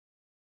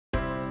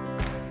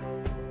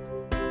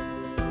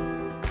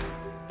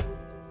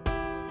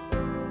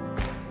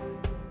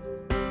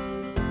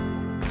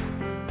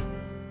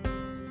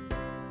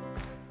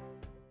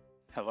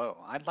Hello,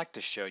 I'd like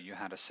to show you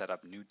how to set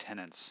up new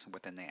tenants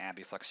within the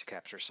ABBYY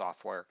FlexiCapture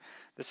software.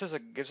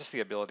 Gives us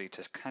the ability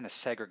to kind of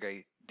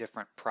segregate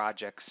different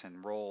projects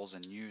and roles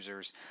and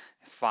users,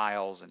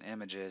 files and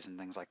images and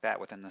things like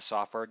that within the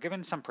software,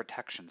 given some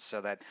protections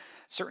so that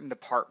certain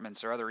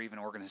departments or other even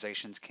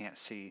organizations can't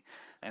see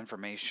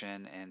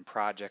information and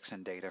projects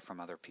and data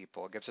from other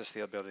people. It gives us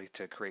the ability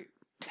to create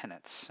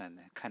tenants, and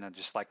kind of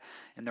just like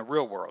in the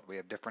real world, we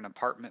have different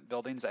apartment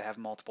buildings that have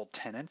multiple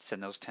tenants,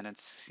 and those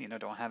tenants,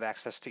 don't have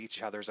access to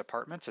each other's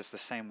apartments. It's the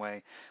same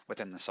way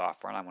within the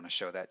software, and I want to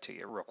show that to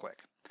you real quick.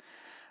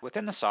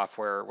 Within the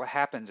software, what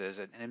happens is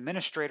an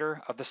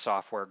administrator of the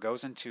software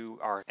goes into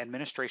our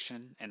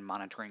administration and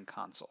monitoring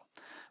console.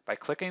 By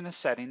clicking the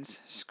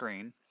settings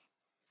screen,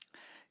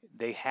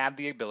 they have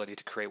the ability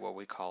to create what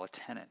we call a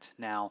tenant.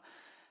 Now,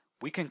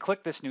 we can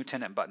click this new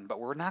tenant button,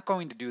 but we're not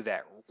going to do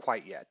that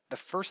quite yet. The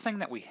first thing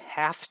that we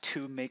have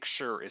to make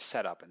sure is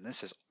set up, and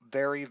this is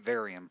very,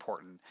 very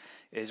important,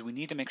 is we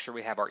need to make sure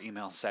we have our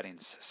email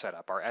settings set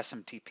up, our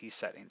SMTP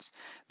settings.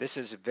 This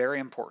is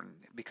very important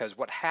because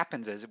what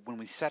happens is when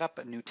we set up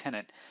a new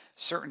tenant,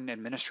 certain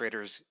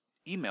administrators'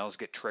 emails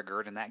get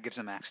triggered, and that gives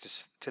them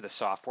access to the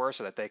software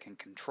so that they can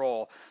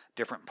control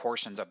different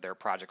portions of their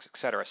projects,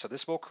 etc. So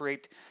this will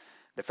create,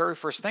 the very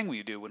first thing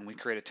we do when we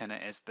create a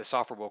tenant is the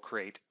software will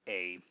create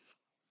a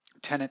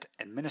tenant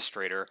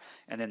administrator,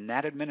 and then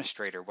that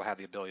administrator will have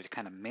the ability to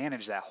kind of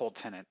manage that whole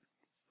tenant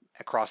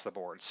across the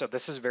board. So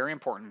this is very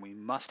important. We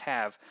must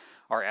have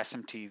our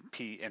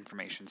SMTP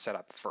information set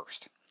up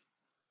first.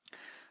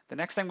 The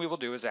next thing we will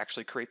do is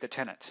actually create the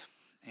tenant.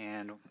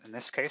 And in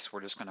this case,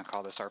 we're just going to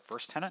call this our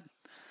first tenant.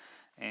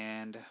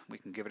 And we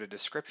can give it a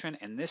description.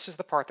 And this is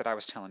the part that I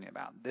was telling you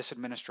about, this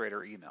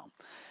administrator email.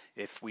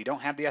 If we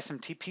don't have the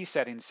SMTP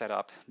settings set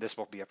up, this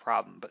will be a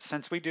problem. But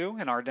since we do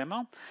in our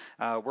demo,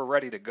 we're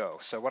ready to go.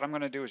 So what I'm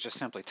going to do is just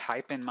simply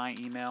type in my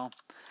email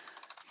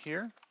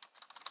here.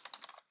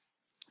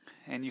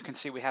 And you can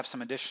see we have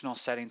some additional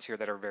settings here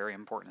that are very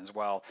important as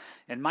well.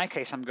 In my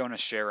case, I'm going to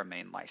share a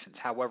main license.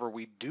 However,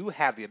 we do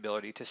have the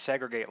ability to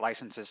segregate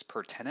licenses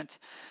per tenant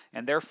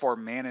and therefore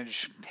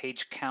manage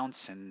page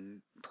counts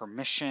and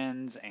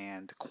permissions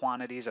and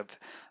quantities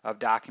of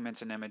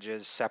documents and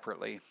images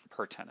separately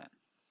per tenant.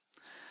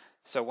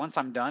 So once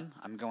I'm done,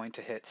 I'm going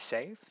to hit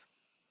save,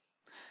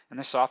 and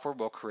the software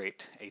will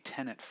create a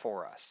tenant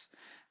for us.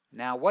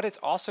 Now, what it's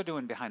also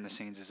doing behind the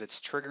scenes is it's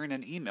triggering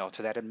an email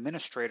to that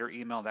administrator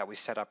email that we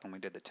set up when we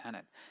did the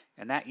tenant.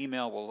 And that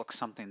email will look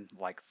something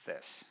like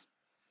this.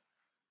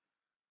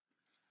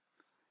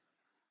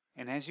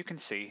 And as you can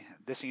see,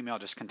 this email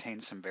just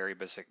contains some very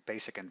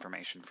basic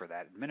information for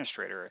that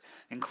administrator. It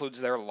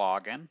includes their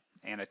login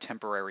and a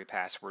temporary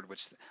password,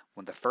 which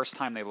when the first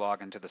time they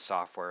log into the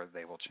software,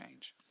 they will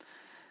change.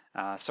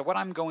 So what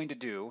I'm going to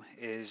do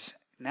is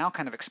now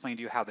kind of explain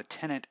to you how the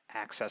tenant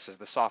accesses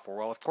the software.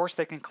 Well, of course,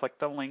 they can click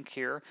the link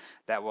here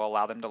that will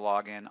allow them to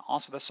log in.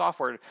 Also, the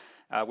software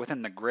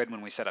within the grid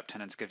when we set up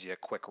tenants gives you a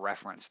quick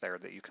reference there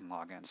that you can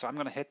log in. So I'm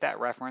going to hit that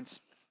reference,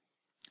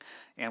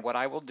 and what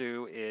I will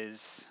do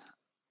is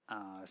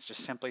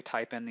just simply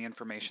type in the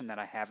information that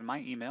I have in my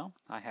email.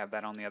 I have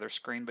that on the other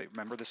screen, but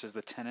remember, this is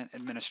the tenant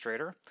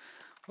administrator.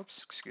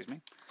 Oops, excuse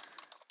me.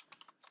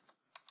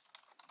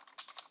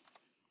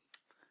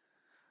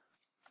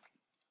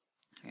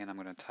 And I'm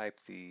going to type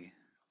the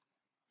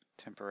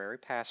temporary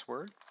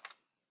password.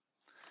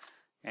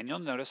 And you'll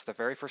notice the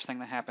very first thing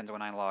that happens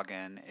when I log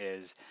in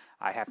is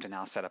I have to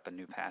now set up a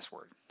new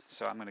password.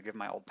 So I'm going to give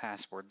my old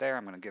password there.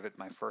 I'm going to give it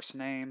my first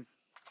name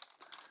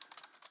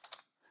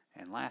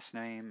and last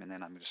name, and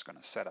then I'm just going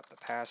to set up the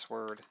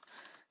password.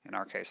 In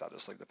our case, I'll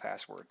just leave the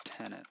password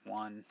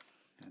tenant1, and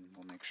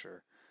we'll make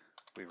sure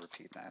we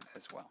repeat that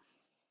as well.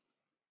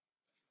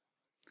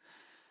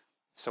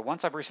 So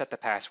once I've reset the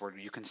password,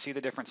 you can see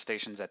the different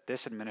stations that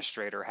this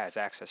administrator has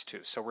access to.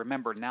 So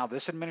remember, now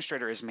this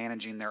administrator is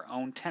managing their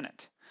own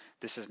tenant.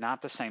 This is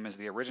not the same as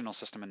the original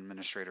system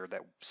administrator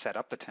that set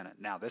up the tenant.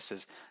 Now this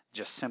is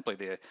just simply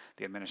the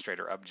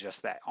administrator of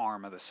just that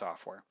arm of the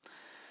software.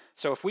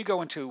 So if we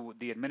go into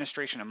the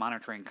administration and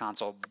monitoring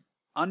console,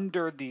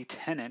 under the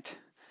tenant,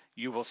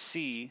 you will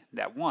see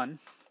that one,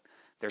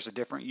 there's a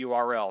different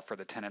URL for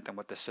the tenant than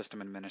what the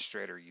system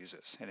administrator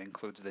uses. It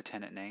includes the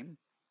tenant name.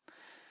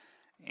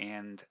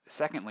 And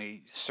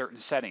secondly, certain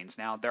settings.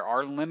 Now, there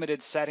are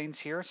limited settings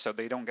here, so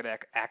they don't get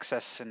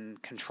access and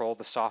control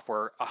the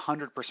software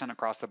 100%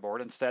 across the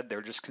board. Instead,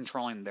 they're just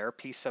controlling their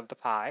piece of the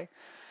pie.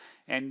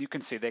 And you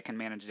can see they can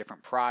manage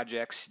different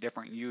projects,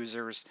 different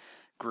users,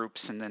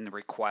 groups, and then the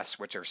requests,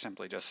 which are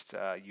simply just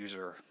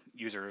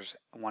users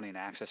wanting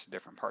access to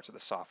different parts of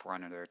the software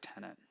under their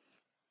tenant.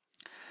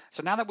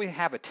 So now that we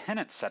have a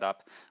tenant set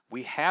up,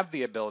 we have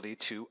the ability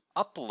to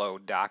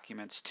upload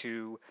documents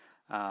to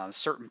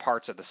certain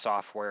parts of the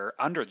software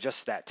under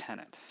just that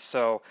tenant.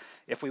 So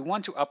if we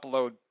want to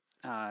upload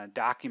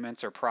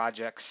documents or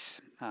projects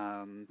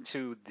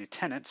to the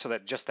tenant so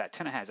that just that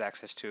tenant has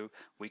access to,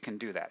 we can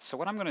do that. So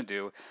what I'm going to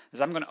do is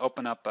I'm going to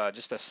open up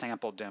just a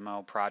sample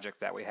demo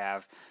project that we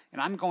have,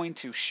 and I'm going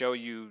to show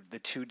you the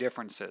two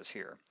differences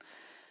here.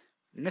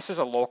 And this is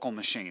a local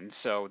machine,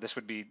 so this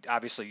would be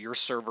obviously your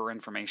server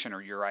information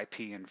or your IP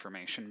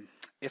information.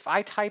 If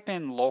I type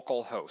in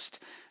localhost,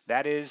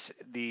 that is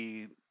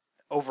the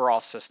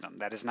overall system.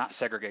 That is not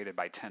segregated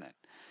by tenant.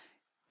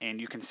 And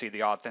you can see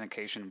the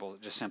authentication will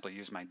just simply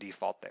use my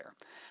default there.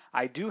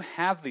 I do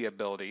have the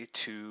ability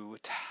to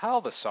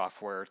tell the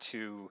software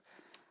to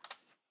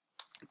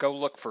go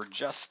look for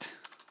just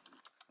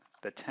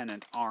the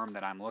tenant arm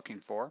that I'm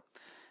looking for.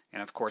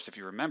 And of course, if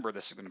you remember,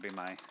 this is going to be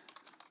my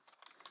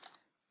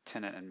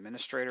tenant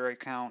administrator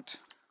account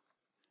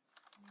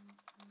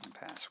and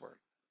password.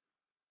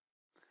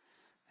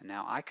 And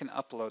now I can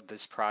upload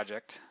this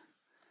project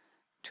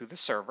to the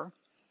server.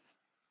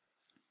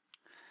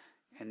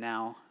 And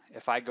now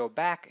if I go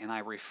back and I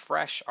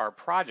refresh our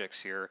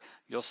projects here,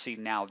 you'll see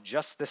now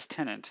just this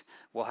tenant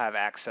will have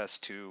access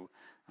to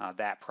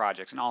that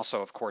project. And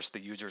also, of course, the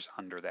users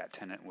under that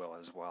tenant will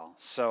as well.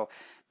 So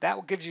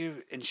that gives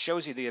you and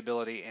shows you the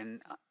ability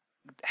and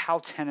how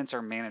tenants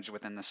are managed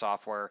within the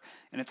software.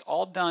 And it's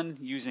all done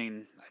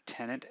using a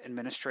tenant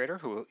administrator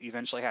who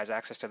eventually has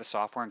access to the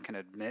software and can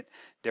admit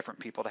different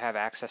people to have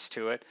access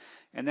to it.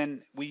 And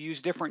then we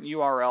use different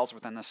URLs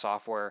within the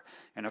software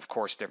and of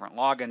course different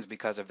logins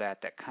because of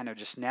that, that kind of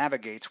just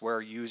navigates where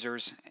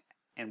users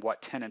and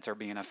what tenants are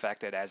being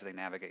affected as they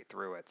navigate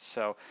through it.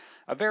 So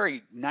a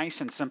very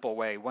nice and simple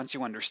way, once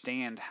you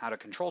understand how to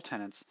control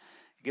tenants,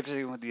 it gives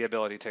you the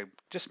ability to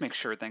just make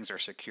sure things are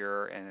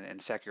secure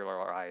and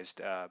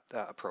secularized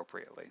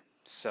appropriately.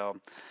 So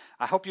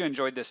I hope you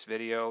enjoyed this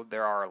video.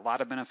 There are a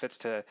lot of benefits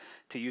to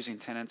using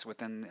tenants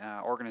within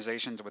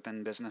organizations,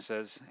 within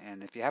businesses.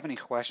 And if you have any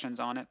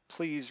questions on it,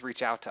 please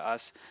reach out to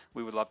us.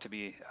 We would love to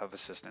be of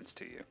assistance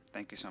to you.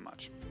 Thank you so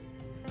much.